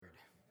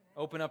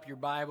Open up your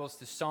Bibles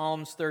to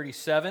Psalms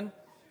 37.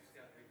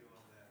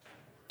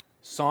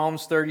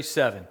 Psalms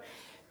 37.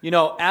 You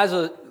know, as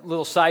a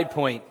little side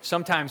point,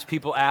 sometimes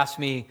people ask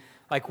me,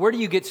 like, where do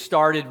you get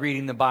started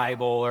reading the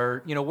Bible?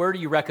 Or, where do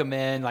you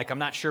recommend? Like, I'm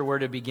not sure where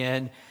to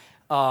begin.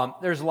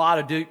 There's a lot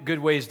of good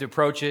ways to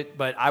approach it,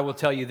 but I will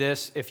tell you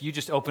this. If you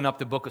just open up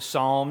the book of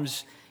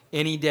Psalms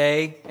any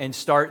day and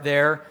start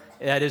there,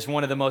 that is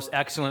one of the most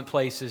excellent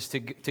places to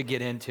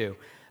get into.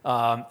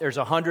 There's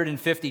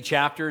 150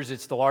 chapters.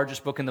 It's the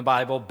largest book in the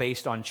Bible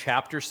based on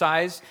chapter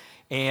size,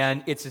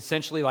 and it's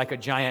essentially like a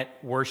giant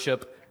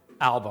worship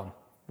album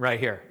right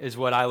here is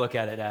what I look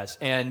at it as.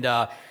 And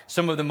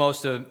some of the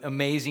most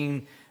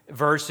amazing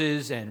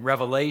verses and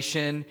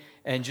revelation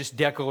and just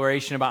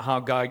declaration about how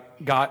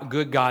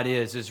good God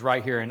is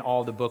right here in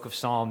all the book of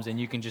Psalms. And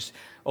you can just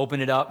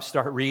open it up,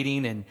 start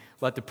reading, and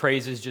let the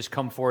praises just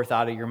come forth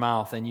out of your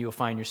mouth, and you'll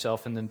find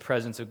yourself in the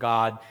presence of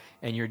God,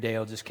 and your day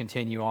will just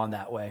continue on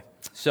that way.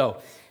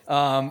 So,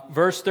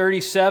 chapter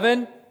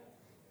 37,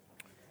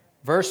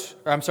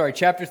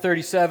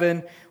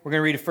 we're going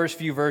to read the first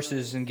few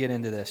verses and get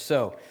into this.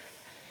 So,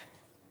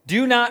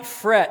 do not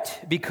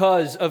fret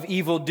because of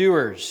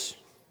evildoers,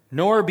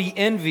 nor be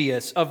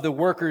envious of the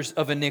workers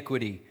of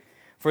iniquity,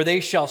 for they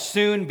shall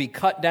soon be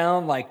cut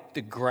down like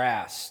the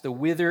grass, they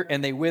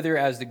wither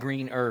as the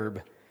green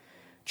herb.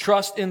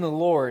 Trust in the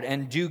Lord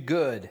and do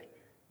good,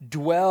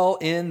 dwell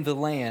in the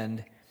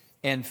land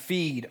and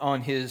feed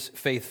on his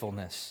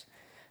faithfulness.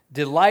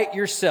 Delight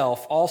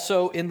yourself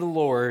also in the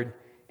Lord,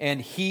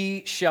 and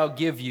he shall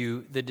give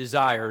you the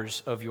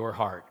desires of your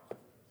heart.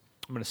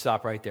 I'm going to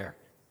stop right there.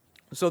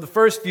 So the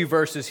first few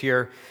verses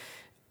here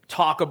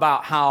talk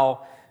about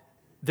how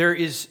there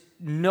is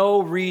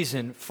no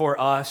reason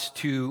for us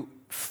to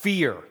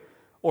fear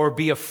or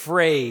be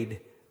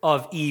afraid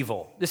of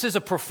evil. This is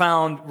a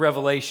profound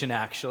revelation,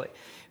 actually,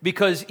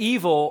 because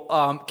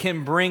evil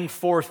can bring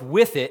forth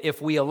with it,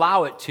 if we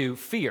allow it to,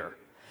 fear.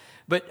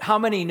 But how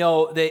many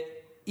know that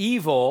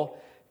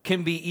evil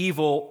can be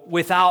evil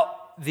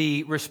without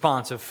the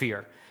response of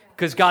fear?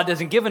 Because God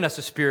doesn't give us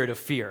a spirit of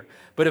fear,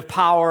 but of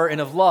power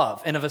and of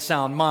love and of a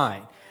sound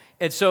mind.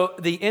 And so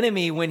the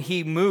enemy, when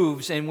he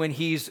moves and when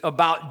he's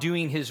about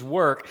doing his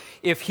work,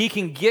 if he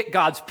can get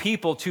God's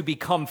people to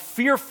become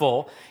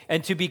fearful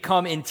and to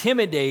become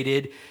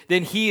intimidated,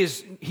 then he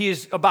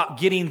is about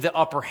getting the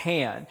upper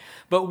hand.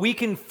 But we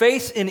can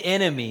face an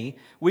enemy,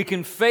 we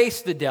can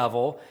face the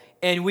devil,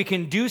 and we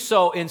can do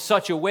so in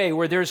such a way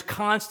where there's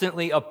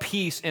constantly a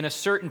peace and a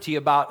certainty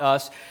about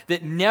us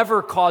that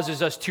never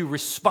causes us to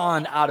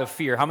respond out of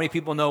fear. How many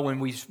people know when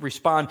we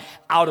respond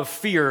out of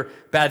fear,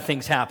 bad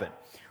things happen?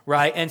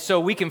 Right? And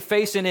so we can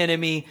face an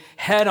enemy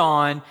head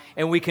on,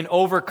 and we can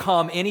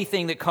overcome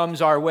anything that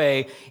comes our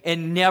way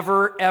and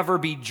never, ever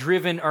be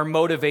driven or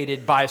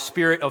motivated by a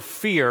spirit of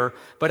fear,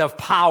 but of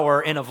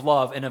power and of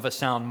love and of a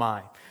sound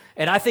mind.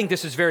 And I think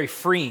this is very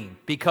freeing,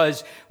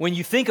 because when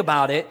you think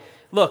about it,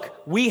 look,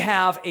 we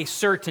have a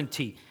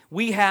certainty.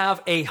 We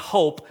have a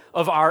hope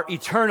of our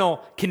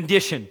eternal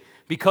condition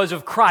because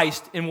of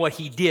Christ and what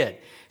he did.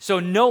 So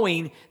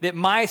knowing that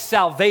my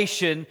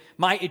salvation,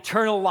 my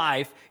eternal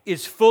life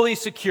is fully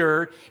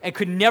secured and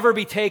could never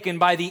be taken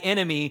by the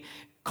enemy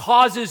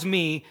causes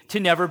me to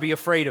never be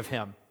afraid of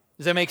him.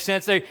 Does that make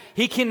sense?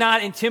 He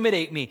cannot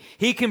intimidate me.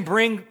 He can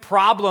bring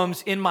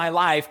problems in my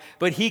life,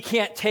 but he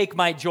can't take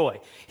my joy.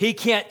 He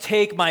can't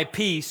take my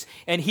peace,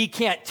 and he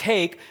can't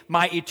take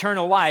my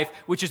eternal life,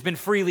 which has been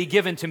freely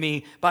given to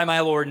me by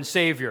my Lord and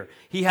Savior.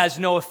 He has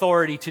no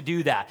authority to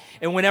do that.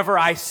 And whenever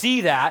I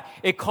see that,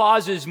 it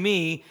causes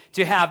me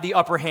to have the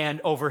upper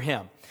hand over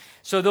him.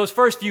 So those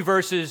first few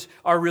verses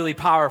are really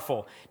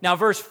powerful. Now,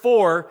 verse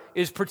 4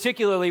 is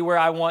particularly where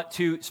I want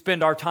to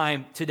spend our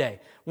time today.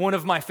 One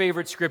of my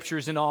favorite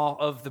scriptures in all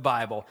of the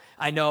Bible.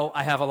 I know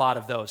I have a lot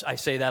of those. I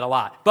say that a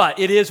lot, but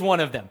it is one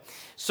of them.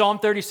 Psalm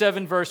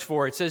 37, verse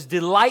 4, it says,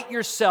 "Delight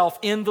yourself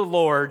in the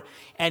Lord,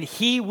 and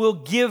he will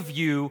give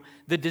you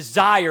the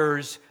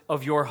desires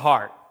of your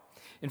heart."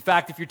 In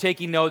fact, if you're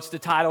taking notes, the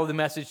title of the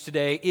message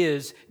today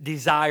is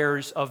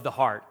Desires of the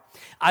Heart.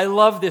 I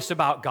love this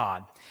about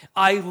God.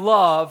 I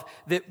love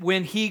that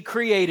when he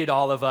created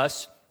all of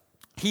us,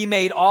 he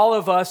made all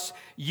of us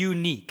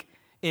unique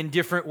in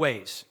different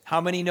ways. How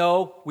many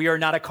know we are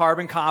not a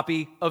carbon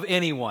copy of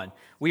anyone?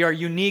 We are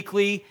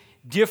uniquely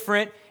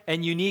different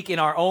and unique in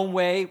our own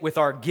way with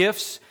our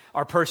gifts,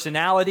 our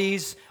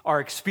personalities, our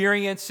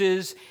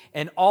experiences,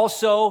 and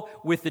also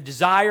with the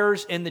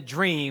desires and the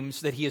dreams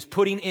that he is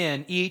putting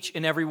in each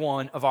and every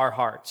one of our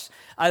hearts.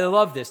 I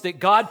love this, that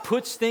God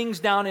puts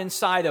things down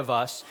inside of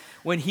us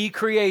when he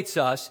creates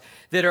us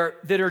that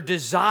are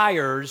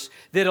desires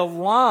that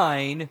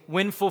align,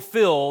 when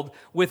fulfilled,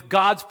 with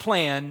God's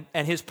plan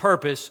and his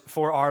purpose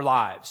for our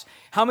lives.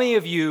 How many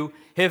of you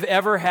have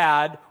ever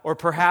had, or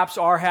perhaps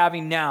are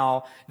having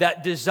now,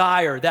 that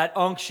desire, that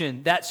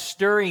unction, that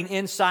stirring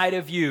inside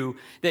of you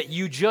that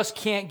you just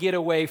can't get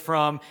away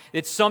from?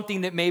 It's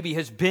something that maybe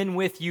has been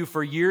with you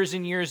for years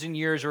and years and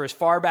years, or as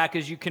far back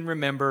as you can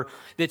remember,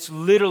 that's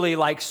literally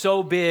like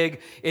so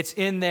big, it's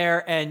in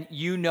there, and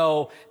you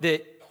know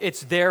that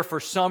it's there for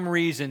some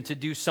reason to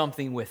do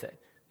something with it.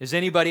 Has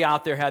anybody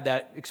out there had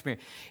that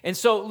experience? And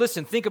so,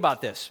 listen, think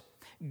about this.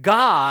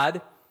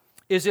 God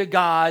is a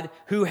God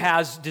who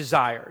has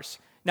desires.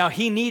 Now,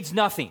 he needs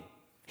nothing.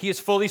 He is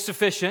fully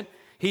sufficient.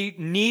 He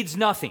needs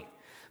nothing,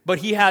 but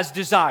he has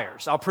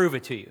desires. I'll prove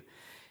it to you.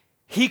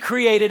 He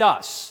created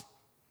us,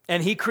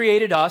 and he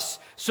created us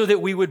so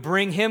that we would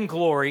bring him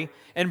glory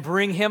and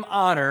bring him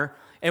honor,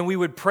 and we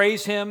would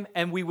praise him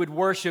and we would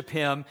worship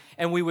him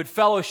and we would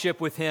fellowship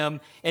with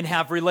him and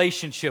have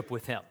relationship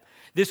with him.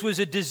 This was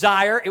a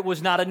desire. It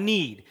was not a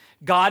need.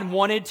 God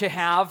wanted to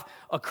have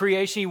a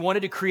creation. He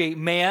wanted to create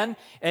man.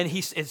 And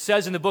it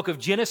says in the book of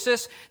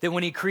Genesis that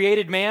when he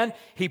created man,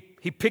 he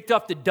picked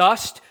up the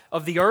dust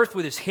of the earth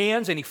with his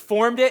hands and he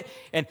formed it.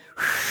 And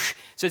it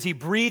says he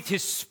breathed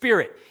his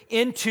spirit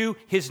into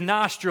his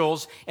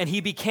nostrils and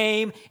he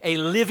became a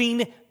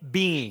living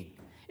being.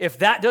 If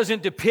that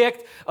doesn't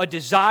depict a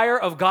desire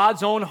of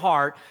God's own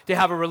heart to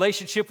have a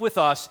relationship with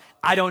us,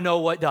 I don't know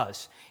what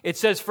does. It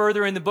says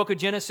further in the book of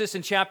Genesis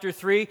in chapter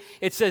 3,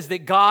 it says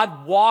that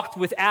God walked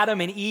with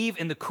Adam and Eve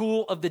in the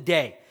cool of the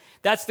day.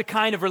 That's the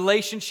kind of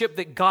relationship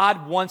that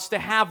God wants to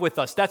have with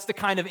us. That's the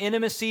kind of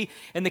intimacy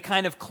and the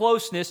kind of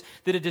closeness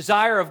that a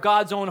desire of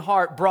God's own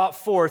heart brought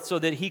forth so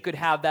that he could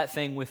have that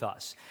thing with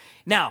us.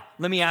 Now,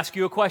 let me ask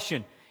you a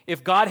question.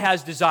 If God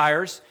has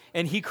desires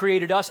and he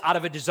created us out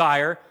of a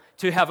desire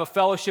to have a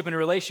fellowship and a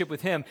relationship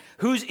with him,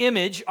 whose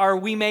image are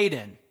we made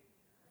in?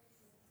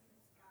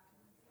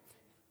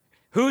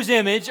 Whose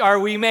image are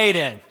we made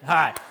in? All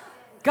right.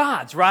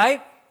 God's,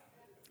 right?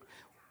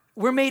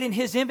 We're made in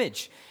his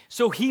image.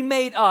 So he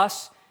made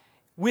us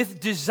with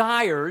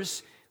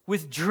desires,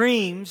 with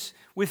dreams,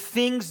 with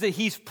things that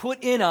he's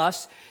put in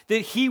us that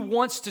he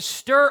wants to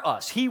stir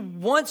us. He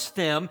wants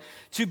them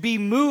to be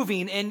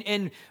moving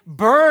and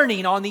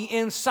burning on the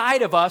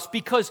inside of us,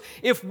 because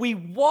if we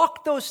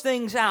walk those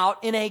things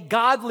out in a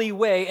godly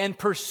way and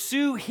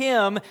pursue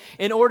him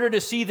in order to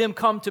see them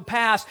come to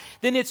pass,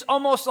 then it's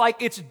almost like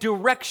it's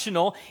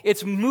directional.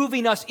 It's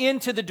moving us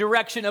into the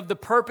direction of the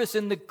purpose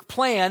and the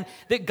plan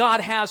that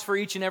God has for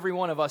each and every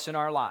one of us in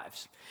our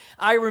lives.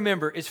 I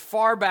remember as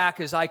far back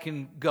as I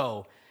can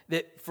go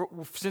that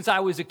since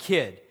I was a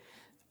kid,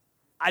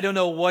 I don't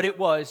know what it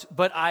was,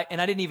 but I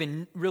didn't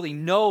even really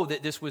know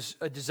that this was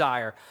a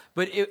desire,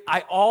 but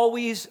I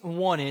always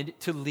wanted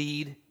to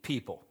lead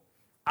people.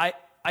 I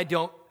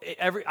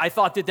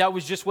thought that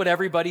was just what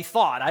everybody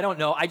thought. I don't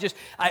know.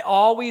 I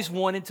always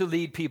wanted to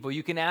lead people.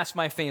 You can ask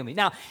my family.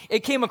 Now, it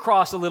came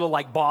across a little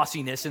like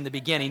bossiness in the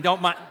beginning.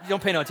 Don't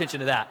pay no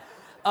attention to that.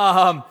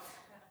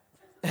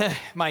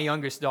 My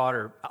youngest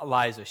daughter,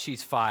 Eliza,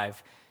 she's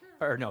 5.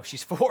 Or no,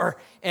 she's 4.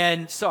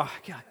 And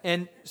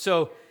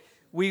so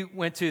we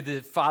went to the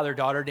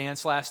father-daughter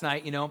dance last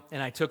night,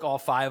 and I took all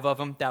 5 of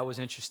them. That was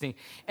interesting.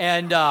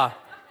 And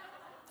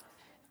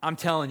I'm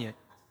telling you,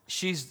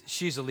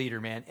 she's a leader,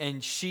 man.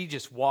 And she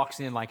just walks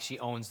in like she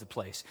owns the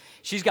place.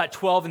 She's got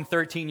 12 and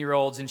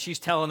 13-year-olds, and she's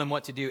telling them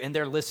what to do, and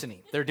they're listening.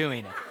 They're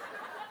doing it.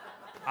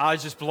 I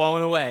was just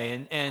blown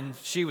away, and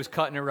she was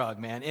cutting a rug,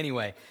 man.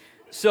 Anyway,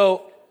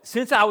 so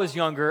since I was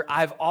younger,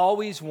 I've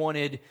always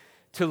wanted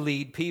to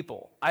lead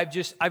people.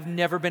 I've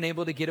never been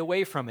able to get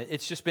away from it.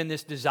 It's just been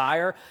this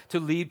desire to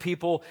lead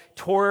people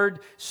toward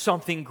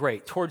something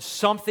great, towards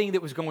something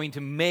that was going to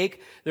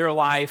make their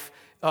life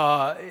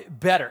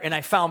better. And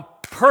I found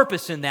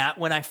purpose in that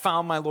when I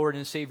found my Lord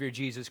and Savior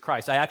Jesus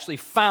Christ. I actually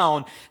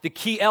found the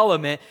key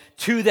element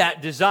to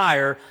that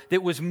desire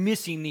that was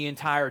missing the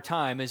entire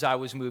time as I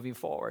was moving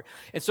forward.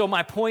 And so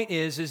my point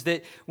is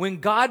that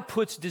when God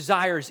puts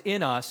desires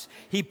in us,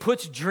 he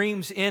puts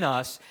dreams in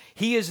us.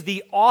 He is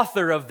the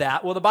author of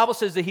that. Well, the Bible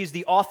says that he's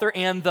the author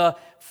and the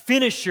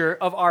finisher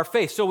of our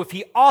faith. So if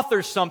he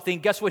authors something,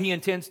 guess what he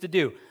intends to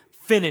do?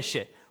 Finish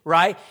it.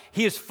 Right?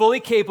 He is fully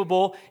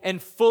capable and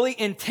fully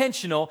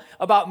intentional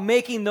about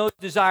making those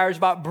desires,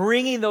 about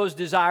bringing those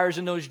desires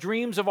and those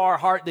dreams of our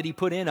heart that he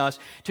put in us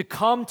to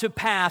come to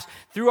pass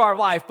through our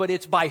life. But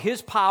it's by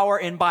his power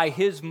and by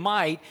his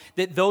might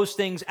that those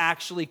things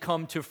actually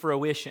come to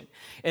fruition.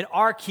 And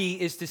our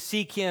key is to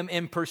seek him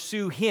and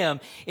pursue him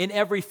in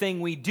everything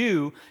we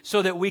do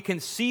so that we can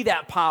see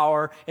that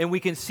power and we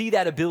can see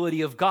that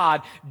ability of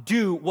God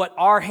do what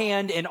our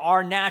hand and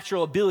our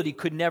natural ability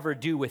could never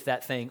do with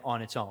that thing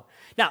on its own.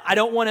 Now, I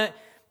don't want to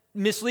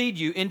mislead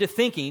you into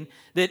thinking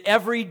that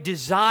every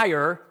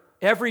desire,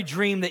 every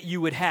dream that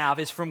you would have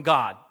is from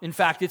God. In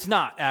fact, it's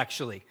not,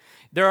 actually.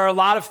 There are a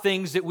lot of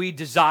things that we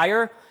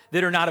desire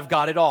that are not of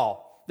God at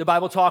all. The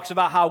Bible talks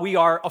about how we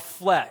are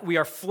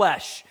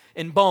flesh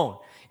and bone,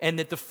 and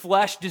that the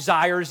flesh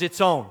desires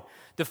its own.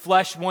 The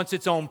flesh wants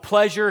its own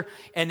pleasure,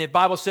 and the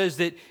Bible says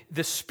that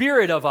the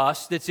spirit of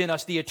us that's in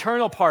us, the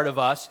eternal part of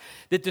us,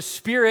 that the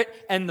spirit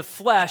and the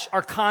flesh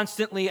are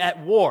constantly at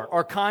war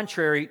or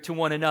contrary to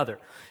one another.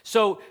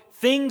 So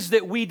things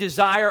that we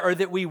desire or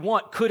that we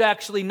want could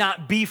actually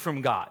not be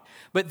from God.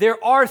 But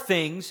there are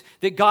things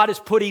that God is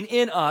putting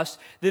in us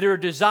that are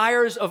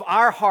desires of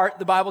our heart,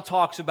 the Bible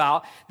talks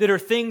about, that are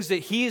things that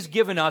He has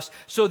given us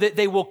so that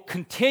they will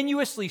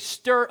continuously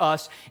stir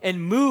us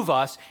and move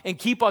us and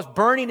keep us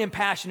burning and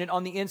passionate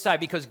on the inside,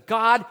 because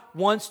God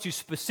wants to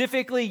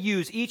specifically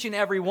use each and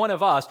every one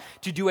of us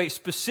to do a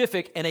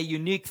specific and a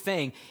unique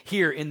thing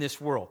here in this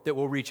world that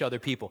will reach other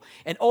people.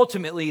 And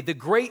ultimately, the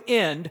great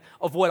end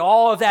of what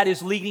all of that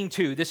is leading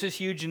to, this is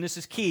huge and this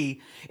is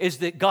key, is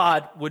that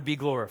God would be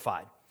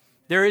glorified.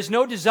 There is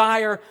no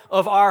desire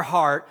of our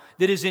heart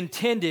that is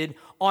intended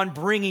on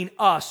bringing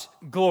us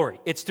glory.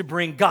 It's to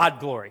bring God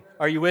glory.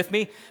 Are you with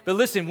me? But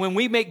listen, when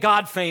we make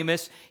God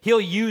famous,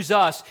 He'll use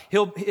us.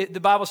 The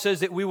Bible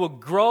says that we will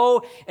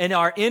grow in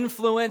our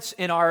influence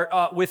in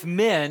our with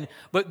men,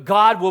 but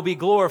God will be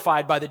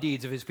glorified by the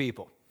deeds of His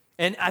people.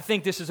 And I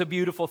think this is a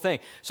beautiful thing.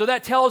 So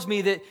that tells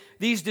me that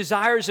these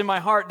desires in my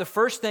heart, the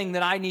first thing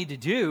that I need to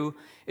do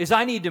is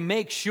I need to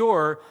make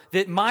sure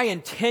that my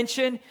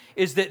intention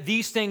is that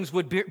these things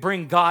would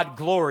bring God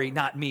glory,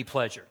 not me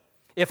pleasure.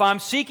 If I'm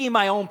seeking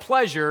my own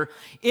pleasure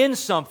in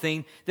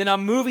something, then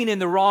I'm moving in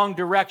the wrong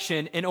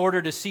direction in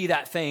order to see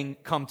that thing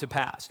come to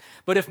pass.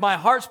 But if my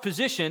heart's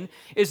position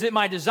is that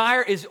my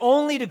desire is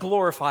only to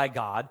glorify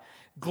God,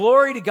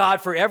 glory to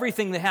God for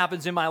everything that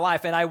happens in my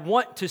life, and I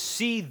want to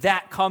see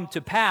that come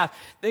to pass,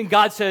 then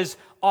God says,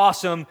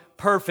 awesome,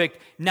 perfect,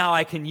 now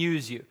I can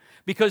use you.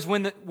 Because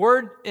when the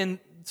word in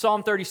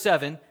Psalm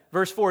 37,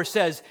 verse 4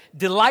 says,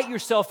 delight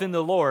yourself in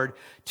the Lord,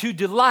 to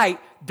delight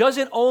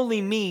doesn't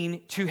only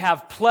mean to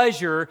have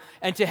pleasure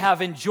and to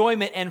have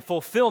enjoyment and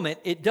fulfillment,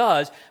 it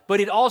does, but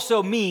it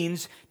also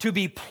means to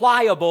be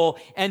pliable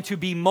and to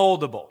be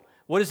moldable.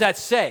 What does that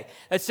say?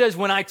 That says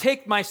when I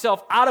take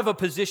myself out of a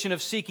position of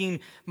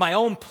seeking my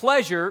own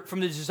pleasure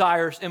from the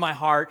desires in my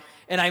heart,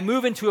 and I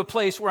move into a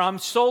place where I'm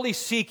solely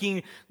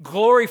seeking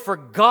glory for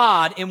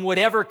God in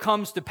whatever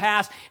comes to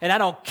pass, and I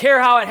don't care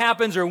how it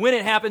happens or when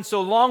it happens,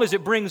 so long as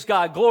it brings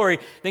God glory,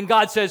 then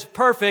God says,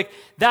 perfect,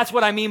 that's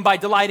what I mean by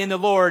delight in the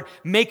Lord.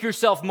 Make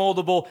yourself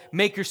moldable,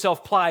 make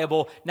yourself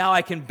pliable. Now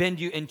I can bend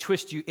you and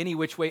twist you any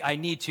which way I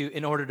need to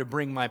in order to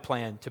bring my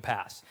plan to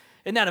pass.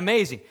 Isn't that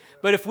amazing?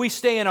 But if we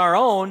stay in our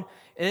own,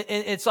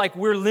 it's like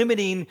we're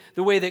limiting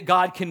the way that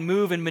God can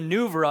move and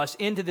maneuver us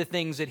into the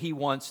things that He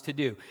wants to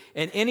do.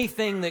 And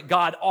anything that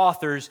God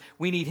authors,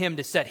 we need Him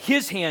to set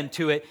His hand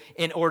to it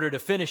in order to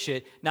finish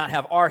it, not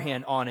have our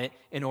hand on it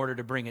in order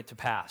to bring it to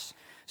pass.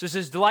 So it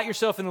says, delight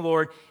yourself in the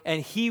Lord,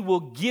 and He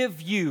will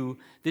give you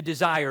the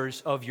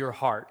desires of your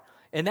heart.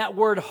 And that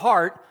word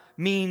heart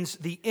means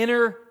the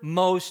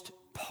innermost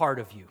part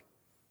of you.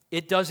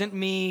 It doesn't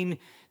mean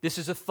this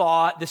is a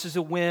thought, this is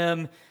a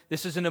whim,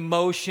 this is an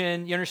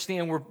emotion. You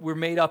understand, we're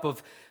made up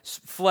of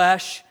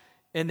flesh,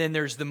 and then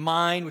there's the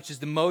mind, which is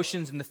the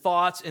emotions and the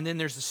thoughts, and then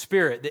there's the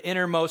spirit, the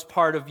innermost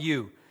part of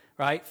you,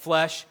 right?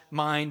 Flesh,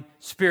 mind,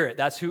 spirit.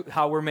 That's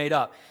how we're made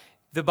up.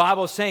 The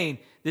Bible is saying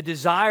the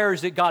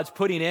desires that God's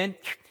putting in,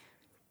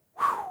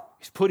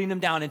 He's putting them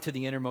down into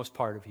the innermost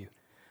part of you.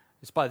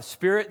 It's by the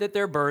Spirit that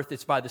they're birthed.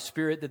 It's by the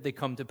Spirit that they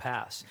come to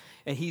pass.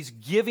 And He's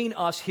giving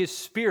us His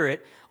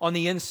Spirit on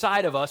the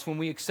inside of us when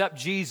we accept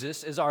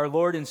Jesus as our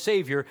Lord and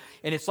Savior.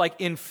 And it's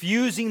like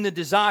infusing the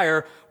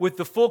desire with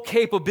the full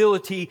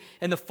capability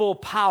and the full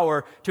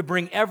power to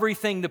bring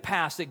everything to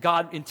pass that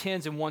God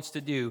intends and wants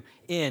to do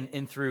in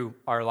and through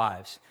our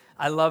lives.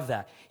 I love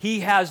that.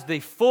 He has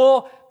the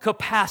full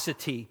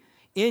capacity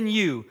in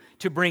you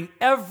to bring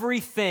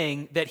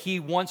everything that He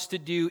wants to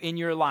do in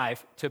your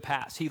life to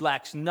pass. He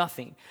lacks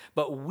nothing,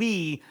 but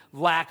we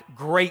lack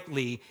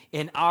greatly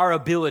in our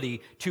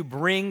ability to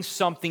bring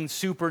something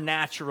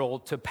supernatural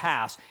to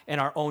pass in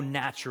our own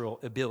natural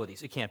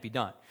abilities. It can't be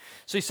done.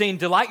 So He's saying,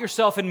 delight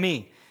yourself in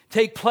me.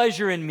 Take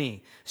pleasure in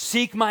me.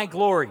 Seek my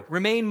glory.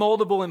 Remain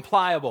moldable and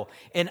pliable.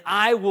 And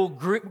I will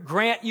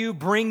grant you,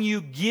 bring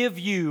you, give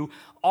you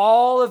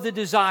all of the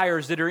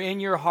desires that are in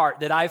your heart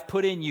that I've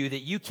put in you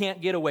that you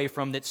can't get away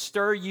from, that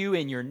stir you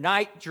in your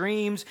night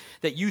dreams,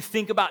 that you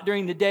think about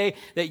during the day,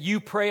 that you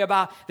pray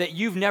about, that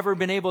you've never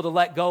been able to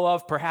let go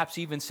of, perhaps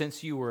even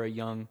since you were a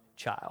young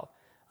child.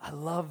 I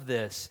love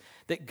this,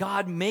 that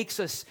God makes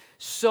us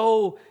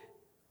so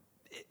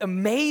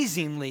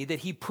amazingly that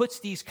He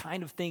puts these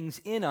kind of things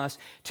in us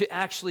to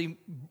actually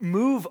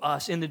move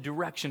us in the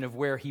direction of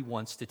where He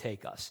wants to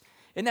take us.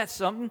 Isn't that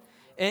something?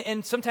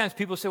 And sometimes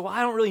people say, well,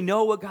 I don't really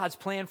know what God's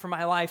plan for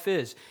my life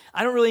is.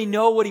 I don't really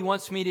know what He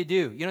wants me to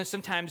do. You know,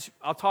 sometimes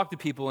I'll talk to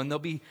people and they'll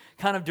be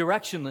kind of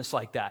directionless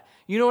like that.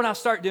 You know what I'll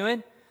start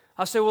doing?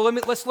 I'll say, well,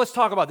 let's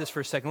talk about this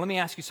for a second. Let me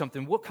ask you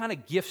something. What kind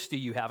of gifts do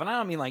you have? And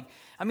I mean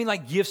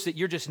like gifts that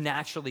you're just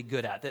naturally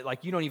good at, that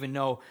like you don't even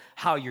know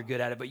how you're good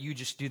at it, but you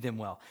just do them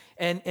well.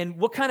 And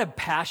what kind of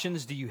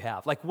passions do you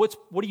have? Like what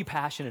are you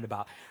passionate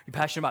about? Are you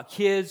passionate about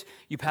kids? Are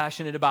you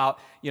passionate about,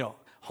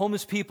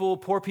 homeless people,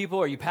 poor people?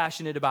 Are you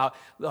passionate about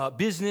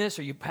business?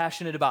 Are you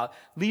passionate about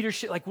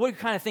leadership? Like, what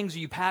kind of things are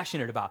you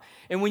passionate about?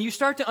 And when you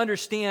start to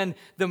understand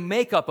the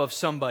makeup of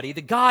somebody,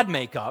 the God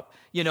makeup,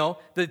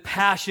 the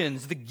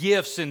passions, the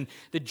gifts, and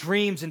the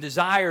dreams and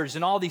desires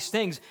and all these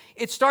things,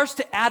 it starts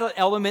to add an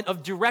element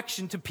of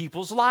direction to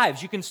people's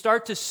lives. You can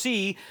start to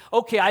see,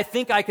 okay, I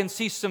think I can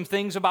see some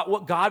things about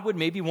what God would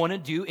maybe want to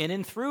do in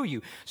and through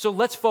you. So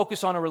let's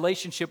focus on a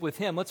relationship with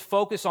Him. Let's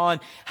focus on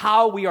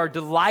how we are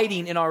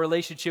delighting in our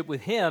relationship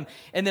with Him,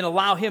 and then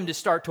allow Him to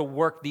start to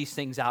work these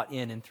things out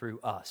in and through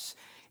us.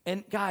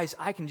 And guys,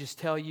 I can just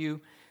tell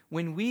you,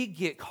 when we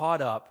get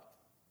caught up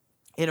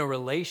in a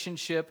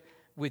relationship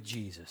with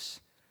Jesus,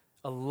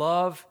 a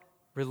love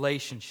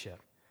relationship,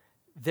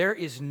 there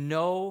is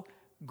no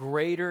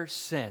greater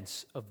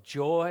sense of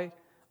joy,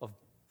 of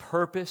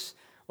purpose,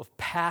 of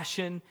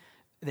passion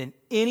than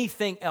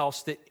anything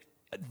else that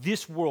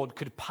this world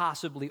could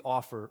possibly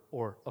offer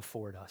or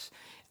afford us.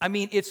 I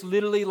mean, it's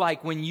literally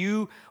like when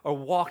you are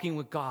walking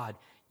with God,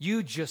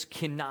 you just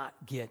cannot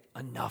get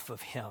enough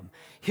of Him.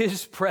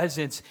 His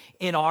presence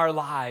in our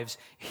lives,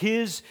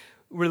 His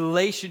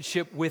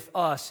relationship with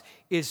us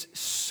is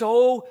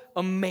so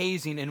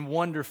amazing and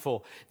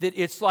wonderful that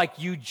it's like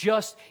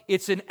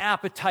it's an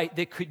appetite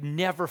that could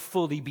never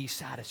fully be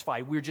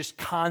satisfied. We're just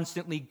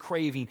constantly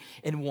craving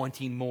and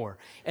wanting more.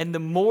 And the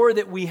more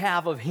that we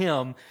have of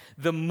Him,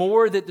 the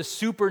more that the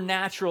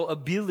supernatural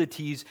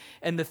abilities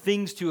and the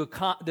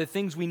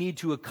things we need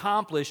to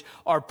accomplish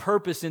our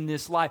purpose in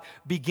this life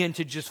begin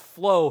to just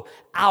flow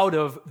out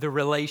of the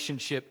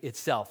relationship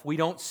itself. We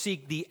don't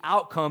seek the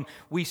outcome,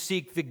 we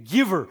seek the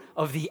giver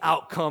of the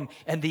outcome,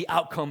 and the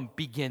outcome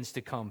begins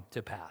to come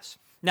to pass.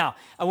 Now,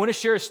 I want to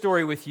share a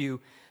story with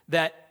you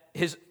that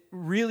has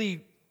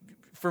really,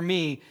 for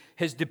me,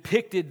 has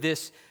depicted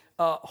this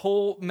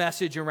whole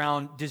message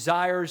around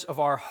desires of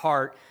our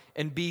heart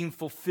and being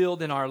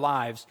fulfilled in our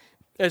lives,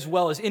 as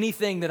well as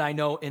anything that I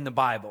know in the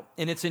Bible.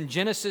 And it's in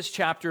Genesis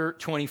chapter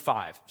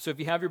 25. So if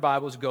you have your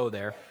Bibles, go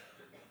there.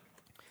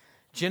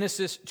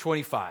 Genesis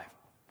 25.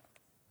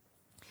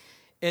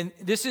 And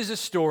this is a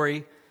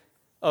story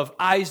of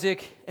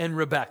Isaac and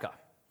Rebekah.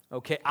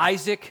 Okay,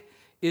 Isaac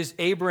is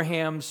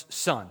Abraham's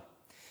son.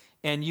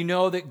 And you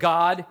know that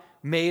God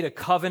made a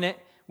covenant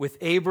with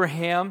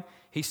Abraham.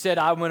 He said,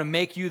 I'm going to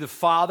make you the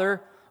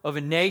father of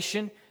a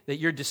nation, that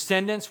your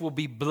descendants will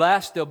be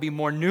blessed. They'll be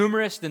more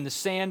numerous than the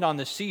sand on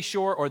the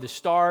seashore or the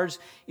stars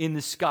in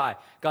the sky.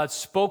 God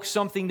spoke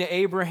something to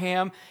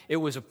Abraham. It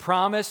was a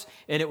promise,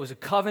 and it was a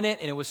covenant,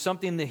 and it was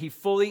something that He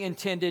fully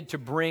intended to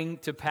bring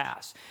to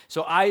pass.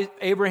 So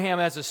Abraham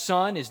has a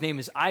son. His name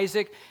is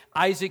Isaac.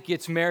 Isaac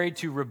gets married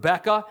to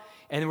Rebekah,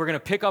 and we're going to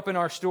pick up in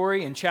our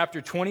story in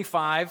chapter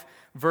 25,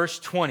 verse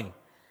 20.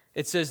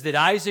 It says that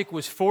Isaac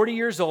was 40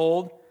 years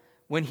old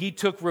when he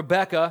took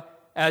Rebekah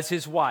as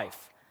his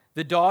wife,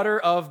 the daughter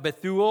of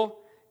Bethuel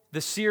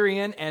the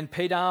Syrian and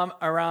Padam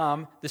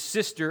Aram, the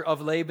sister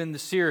of Laban the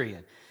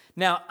Syrian.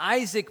 Now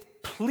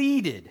Isaac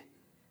pleaded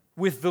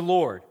with the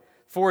Lord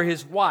for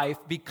his wife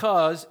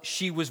because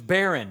she was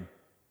barren.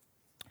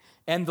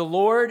 And the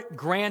Lord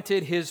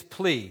granted his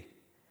plea,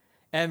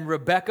 and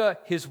Rebekah,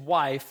 his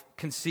wife,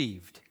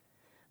 conceived.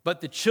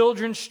 But the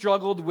children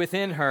struggled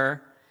within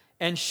her,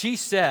 and she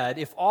said,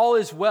 if all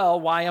is well,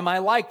 why am I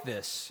like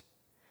this?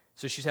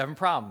 So she's having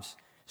problems.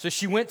 So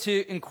she went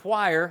to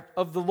inquire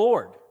of the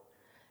Lord.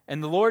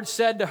 And the Lord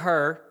said to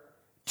her,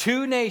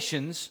 2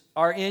 nations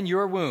are in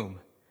your womb.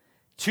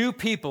 2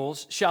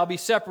 peoples shall be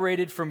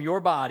separated from your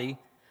body.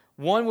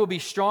 One will be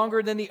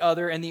stronger than the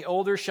other, and the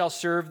older shall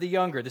serve the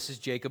younger. This is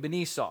Jacob and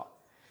Esau.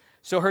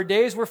 So her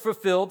days were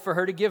fulfilled for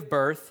her to give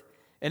birth,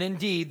 and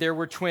indeed there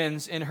were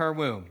twins in her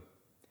womb.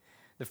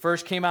 The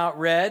first came out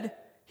red.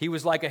 He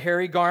was like a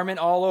hairy garment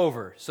all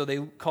over. So they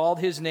called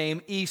his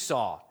name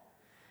Esau.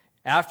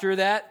 After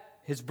that,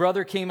 his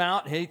brother came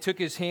out, and he took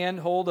his hand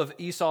hold of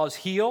Esau's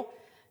heel,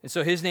 and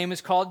so his name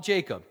is called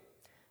Jacob.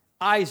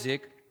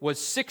 Isaac was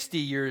 60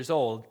 years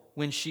old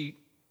when she...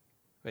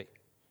 Wait.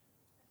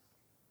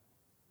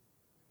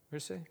 What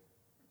did it say?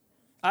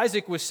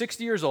 Isaac was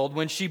 60 years old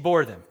when she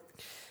bore them.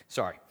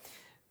 Sorry.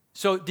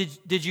 So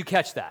did you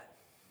catch that?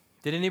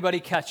 Did anybody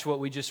catch what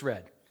we just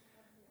read?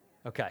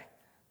 Okay.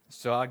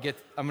 So I'm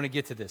going to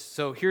get to this.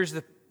 So here's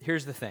the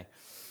thing.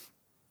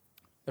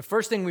 The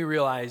first thing we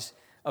realize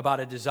about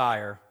a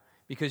desire,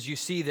 because you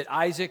see that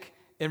Isaac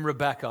and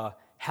Rebekah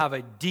have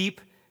a deep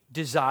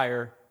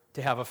desire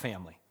to have a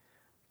family,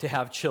 to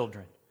have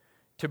children,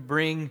 to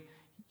bring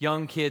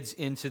young kids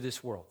into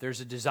this world.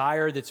 There's a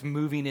desire that's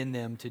moving in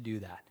them to do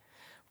that.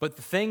 But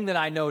the thing that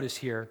I notice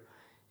here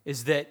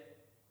is that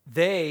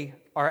they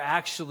are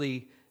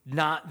actually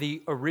not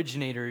the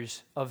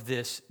originators of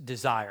this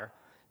desire.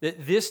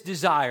 That this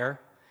desire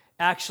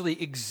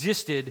actually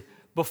existed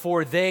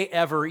before they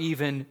ever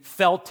even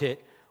felt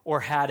it or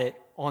had it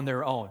on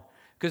their own.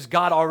 Because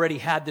God already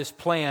had this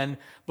plan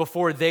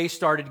before they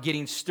started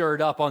getting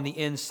stirred up on the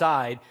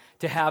inside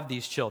to have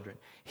these children.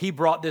 He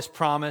brought this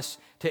promise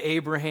to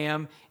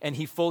Abraham, and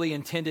He fully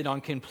intended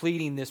on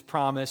completing this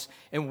promise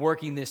and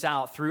working this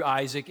out through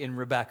Isaac and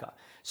Rebekah.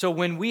 So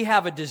when we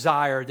have a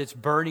desire that's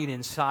burning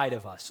inside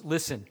of us,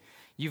 listen,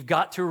 you've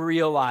got to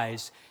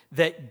realize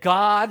that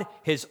God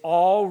has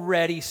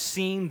already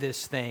seen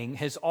this thing,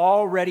 has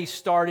already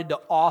started to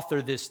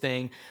author this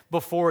thing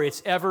before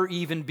it's ever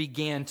even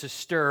began to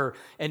stir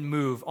and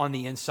move on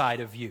the inside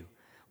of you.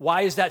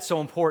 Why is that so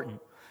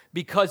important?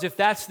 Because if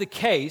that's the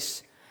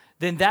case,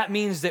 then that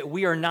means that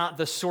we are not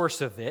the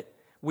source of it.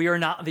 We are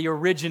not the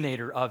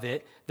originator of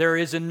it. There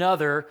is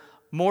another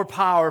more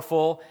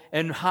powerful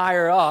and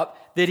higher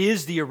up that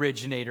is the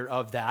originator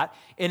of that.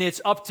 And it's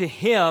up to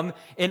him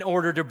in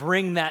order to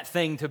bring that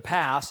thing to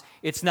pass.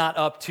 It's not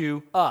up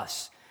to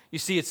us. You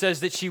see, it says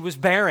that she was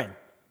barren.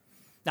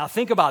 Now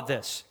think about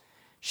this.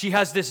 She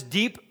has this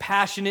deep,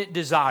 passionate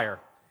desire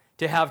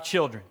to have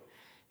children,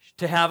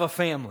 to have a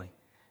family.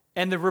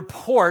 And the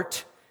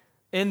report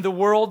in the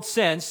world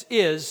sense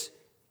is,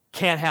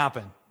 can't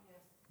happen.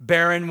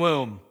 Barren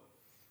womb.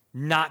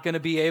 Not going to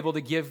be able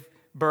to give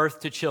birth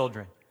to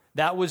children.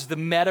 That was the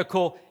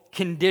medical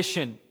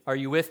condition. Are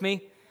you with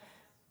me?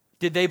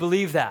 Did they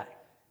believe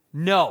that?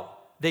 No,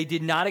 they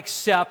did not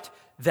accept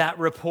that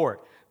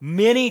report.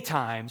 Many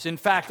times, in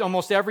fact,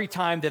 almost every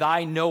time that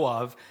I know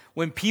of,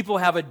 when people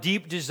have a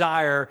deep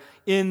desire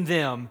in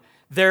them,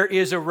 there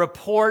is a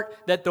report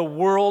that the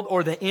world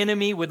or the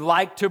enemy would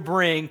like to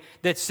bring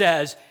that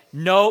says,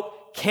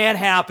 nope, can't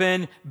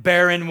happen,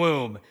 barren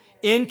womb.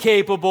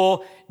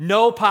 Incapable,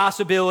 no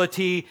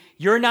possibility,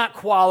 you're not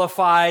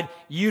qualified,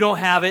 you don't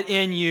have it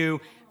in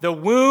you. The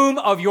womb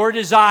of your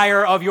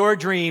desire, of your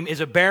dream, is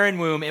a barren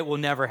womb. It will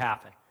never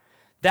happen.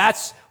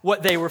 That's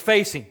what they were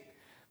facing.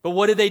 But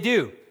what did they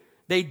do?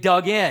 They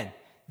dug in.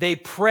 They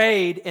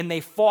prayed and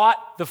they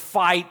fought the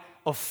fight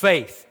of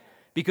faith.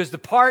 Because the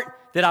part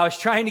that I was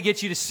trying to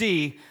get you to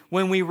see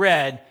when we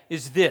read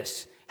is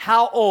this.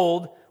 How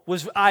old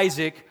was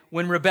Isaac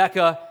when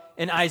Rebekah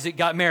and Isaac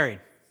got married?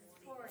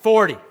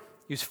 40.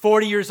 He was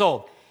 40 years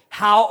old.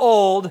 How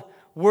old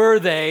were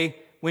they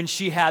when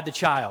she had the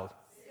child?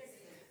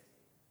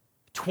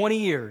 20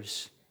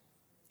 years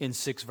in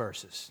 6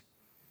 verses.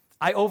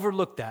 I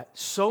overlooked that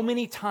so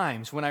many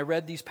times when I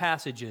read these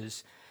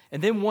passages.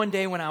 And then one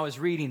day when I was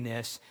reading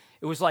this,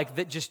 it was like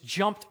that just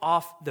jumped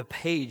off the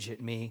page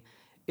at me.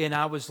 And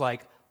I was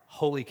like,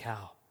 holy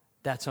cow,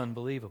 that's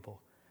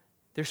unbelievable.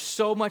 There's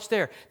so much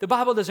there. The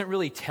Bible doesn't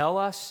really tell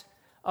us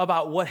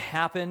about what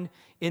happened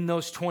in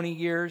those 20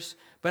 years,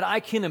 but I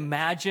can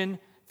imagine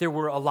there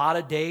were a lot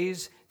of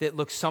days that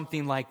looked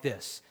something like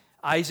this.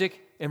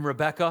 Isaac and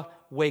Rebekah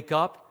wake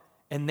up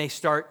and they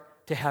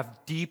start to have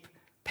deep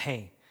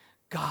pain.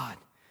 God,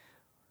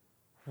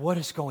 what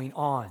is going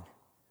on?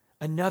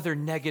 Another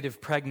negative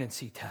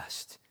pregnancy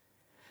test.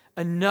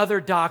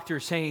 Another doctor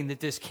saying that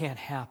this can't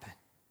happen.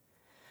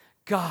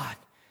 God,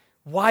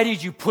 why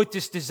did you put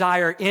this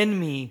desire in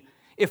me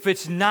if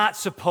it's not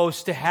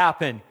supposed to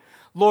happen?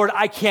 Lord,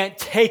 I can't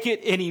take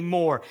it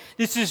anymore.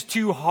 This is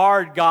too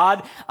hard,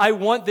 God. I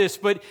want this,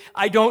 but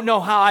I don't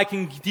know how I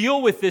can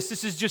deal with this.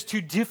 This is just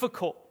too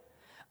difficult.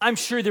 I'm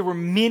sure there were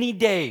many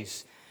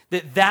days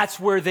that that's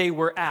where they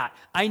were at.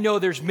 I know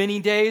there's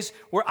many days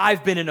where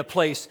I've been in a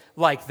place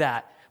like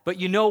that. But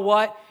you know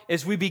what?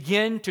 As we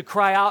begin to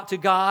cry out to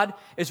God,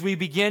 as we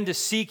begin to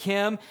seek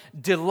Him,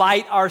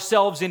 delight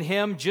ourselves in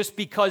Him just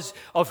because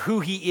of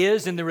who He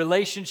is and the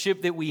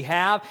relationship that we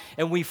have,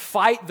 and we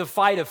fight the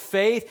fight of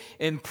faith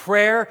in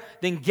prayer,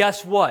 then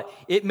guess what?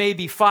 It may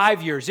be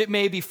 5 years, it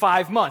may be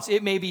 5 months,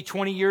 it may be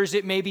 20 years,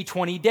 it may be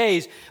 20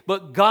 days,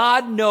 but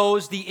God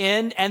knows the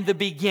end and the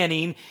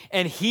beginning,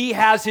 and He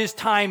has His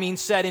timing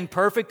set in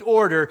perfect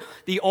order.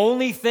 The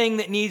only thing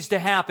that needs to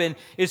happen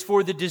is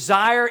for the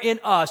desire in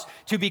us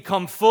to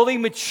become fully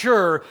mature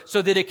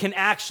so that it can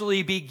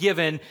actually be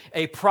given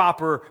a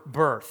proper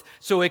birth.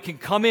 So it can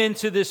come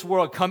into this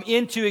world, come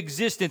into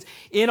existence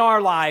in our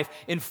life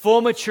in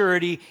full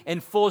maturity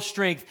and full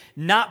strength,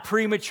 not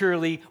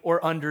prematurely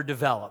or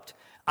underdeveloped.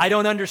 I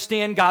don't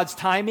understand God's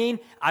timing.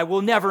 I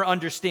will never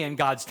understand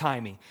God's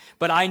timing.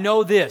 But I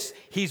know this,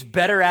 He's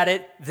better at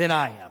it than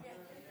I am.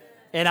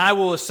 And I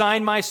will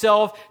assign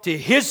myself to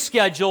His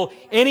schedule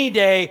any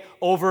day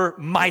over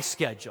my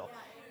schedule.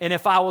 And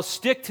if I will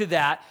stick to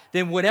that,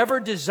 then whatever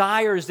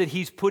desires that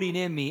He's putting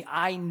in me,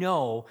 I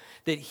know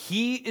that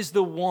He is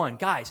the one.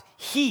 Guys,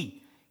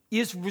 He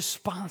is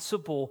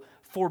responsible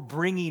for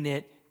bringing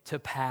it to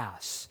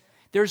pass.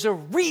 There's a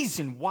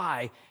reason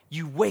why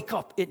you wake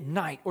up at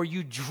night or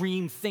you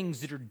dream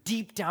things that are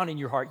deep down in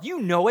your heart. You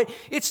know it.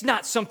 It's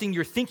not something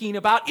you're thinking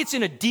about. It's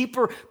in a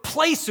deeper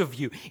place of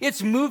you.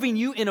 It's moving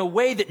you in a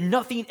way that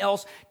nothing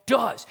else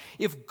does.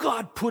 If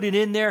God put it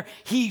in there,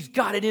 He's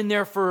got it in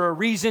there for a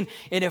reason.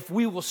 And if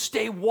we will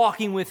stay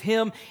walking with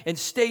Him and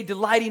stay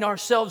delighting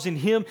ourselves in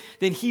Him,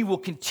 then He will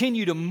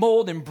continue to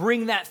mold and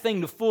bring that thing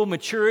to full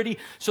maturity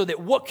so that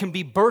what can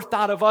be birthed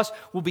out of us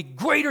will be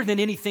greater than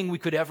anything we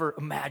could ever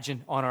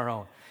imagine on our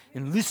own.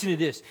 And listen to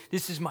this.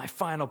 This is my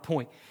final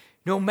point.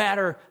 No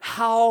matter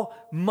how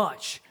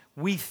much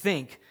we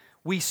think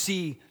we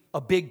see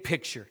a big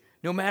picture,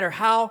 no matter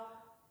how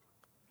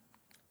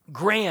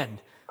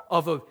grand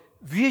of a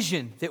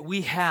vision that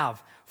we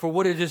have for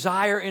what a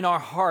desire in our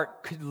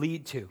heart could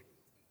lead to.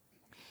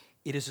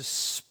 It is a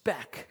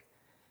speck.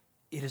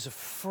 It is a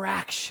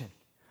fraction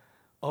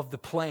of the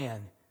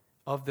plan,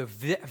 of the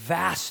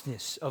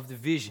vastness of the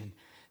vision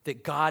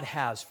that God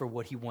has for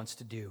what he wants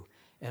to do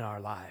in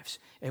our lives.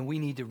 And we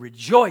need to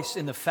rejoice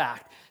in the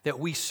fact that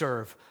we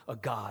serve a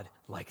God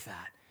like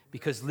that.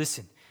 Because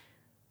listen,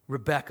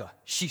 Rebecca,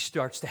 she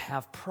starts to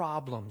have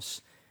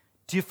problems,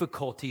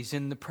 difficulties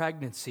in the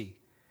pregnancy.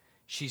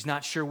 She's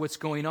not sure what's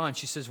going on.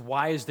 She says,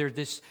 why is there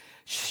this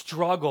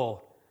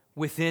struggle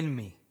within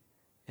me?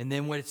 And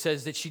then what it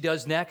says that she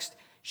does next,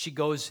 she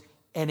goes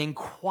and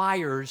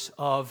inquires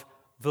of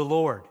the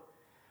Lord.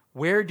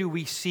 Where do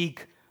we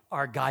seek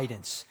our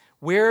guidance?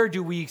 Where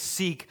do we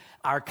seek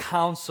our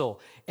counsel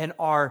and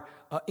our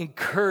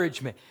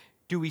encouragement?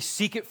 Do we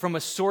seek it from a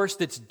source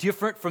that's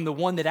different from the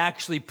one that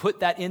actually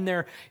put that in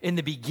there in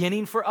the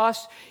beginning for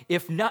us?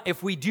 If not,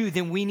 if we do,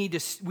 then we need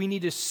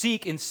to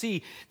seek and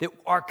see that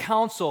our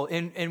counsel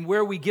and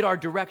where we get our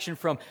direction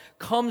from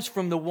comes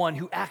from the one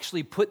who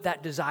actually put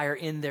that desire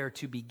in there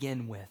to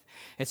begin with.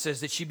 It says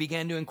that she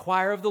began to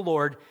inquire of the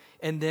Lord,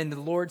 and then the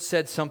Lord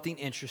said something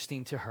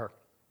interesting to her.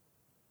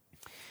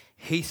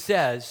 He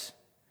says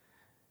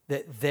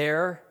that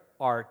there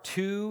are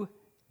 2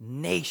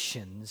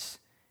 nations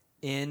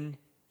in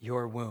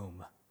your womb.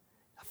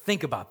 Now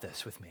think about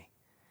this with me.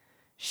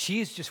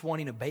 She's just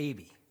wanting a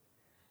baby.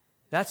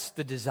 That's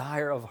the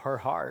desire of her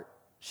heart.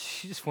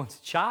 She just wants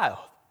a child.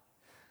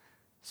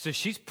 So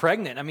she's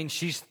pregnant. I mean,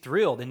 she's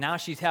thrilled, and now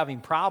she's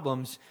having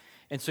problems,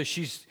 and so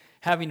she's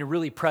having to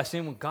really press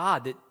in with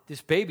God that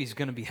this baby's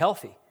going to be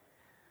healthy.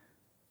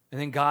 And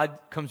then God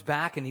comes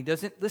back, and he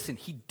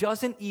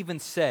doesn't even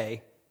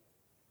say,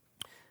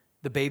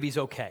 the baby's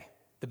okay.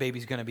 The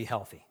baby's going to be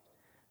healthy.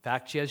 In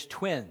fact, she has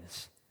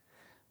twins.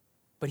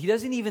 But he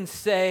doesn't even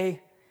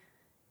say,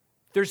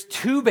 there's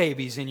 2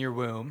 babies in your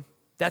womb.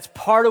 That's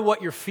part of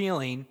what you're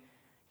feeling.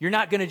 You're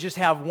not going to just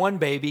have 1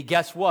 baby.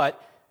 Guess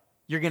what?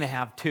 You're going to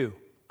have 2.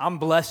 I'm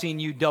blessing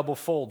you double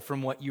fold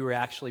from what you were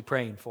actually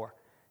praying for.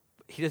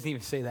 He doesn't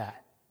even say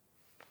that.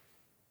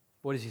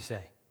 What does he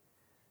say?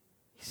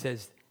 He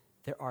says,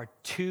 there are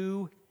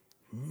 2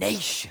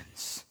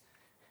 nations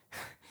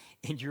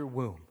in your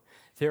womb.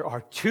 There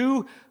are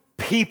 2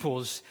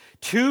 peoples,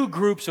 2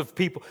 groups of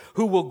people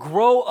who will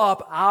grow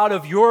up out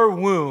of your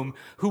womb,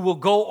 who will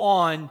go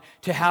on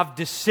to have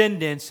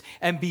descendants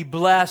and be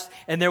blessed,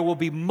 and there will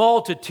be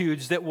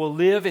multitudes that will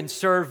live and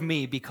serve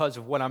me because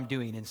of what I'm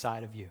doing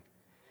inside of you.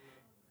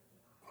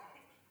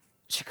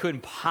 She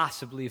couldn't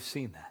possibly have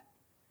seen that.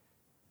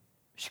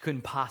 She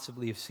couldn't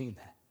possibly have seen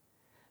that.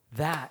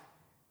 That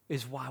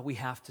is why we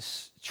have to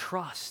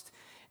trust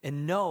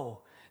and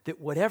know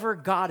that whatever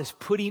God is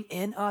putting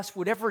in us,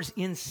 whatever is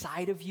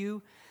inside of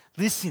you,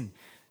 listen,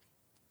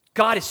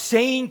 God is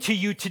saying to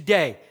you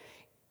today,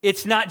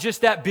 it's not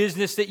just that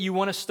business that you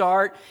want to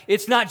start.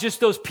 It's not just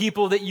those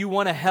people that you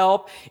want to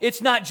help.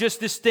 It's not just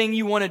this thing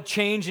you want to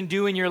change and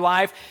do in your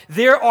life.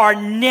 There are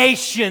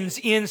nations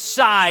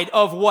inside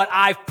of what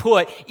I've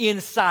put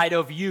inside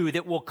of you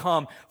that will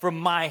come from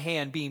my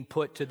hand being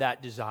put to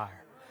that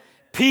desire.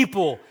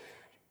 People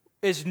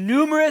as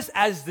numerous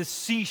as the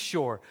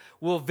seashore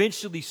will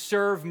eventually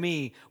serve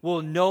me,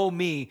 will know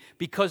me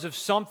because of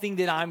something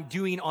that I'm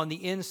doing on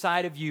the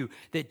inside of you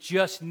that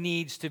just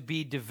needs to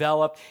be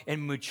developed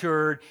and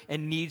matured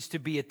and needs to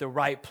be at the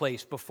right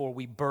place before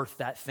we birth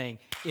that thing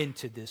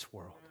into this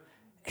world.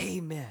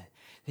 Amen.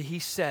 He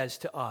says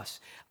to us,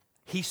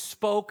 he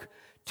spoke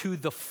to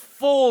the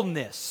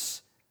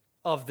fullness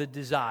of the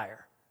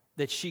desire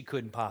that she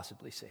couldn't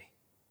possibly see,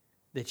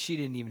 that she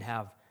didn't even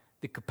have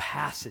the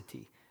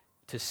capacity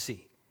to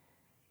see.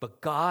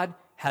 But God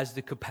has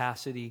the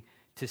capacity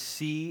to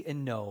see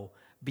and know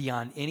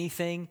beyond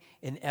anything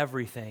and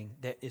everything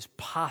that is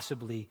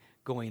possibly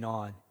going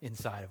on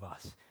inside of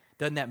us.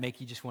 Doesn't that make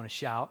you just want to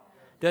shout?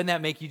 Doesn't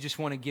that make you just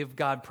want to give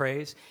God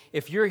praise?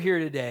 If you're here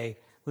today,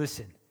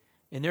 listen,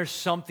 and there's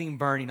something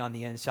burning on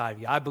the inside of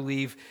you. I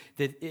believe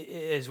that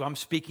as I'm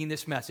speaking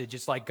this message,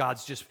 it's like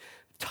God's just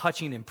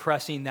touching and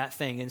pressing that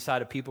thing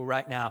inside of people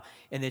right now,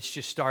 and it's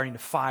just starting to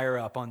fire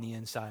up on the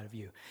inside of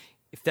you.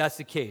 If that's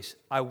the case,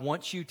 I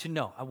want you to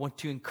know, I want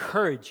to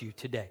encourage you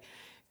today.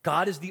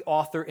 God is the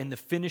author and the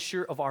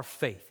finisher of our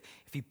faith.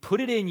 If he put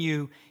it in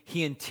you,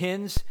 he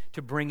intends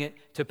to bring it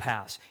to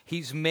pass.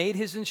 He's made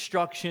his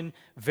instruction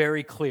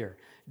very clear.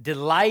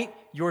 Delight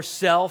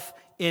yourself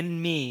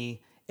in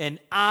me, and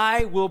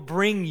I will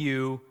bring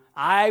you,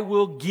 I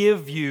will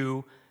give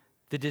you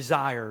the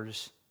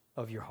desires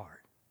of your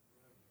heart.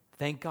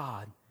 Thank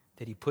God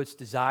that he puts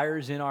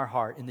desires in our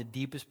heart in the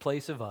deepest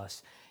place of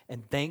us.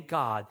 And thank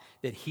God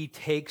that he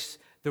takes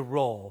the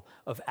role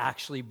of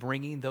actually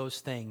bringing those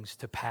things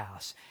to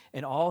pass.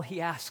 And all he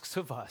asks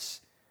of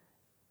us,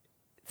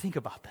 think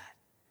about that.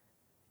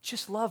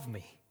 Just love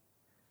me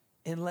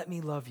and let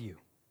me love you.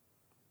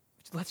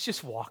 Let's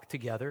just walk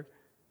together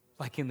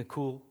like in the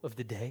cool of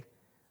the day.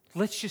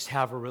 Let's just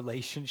have a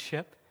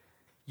relationship.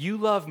 You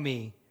love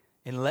me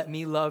and let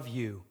me love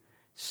you.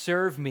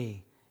 Serve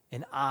me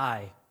and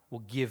I will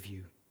give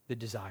you the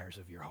desires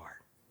of your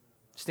heart.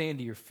 stand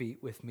to your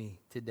feet with me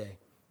today.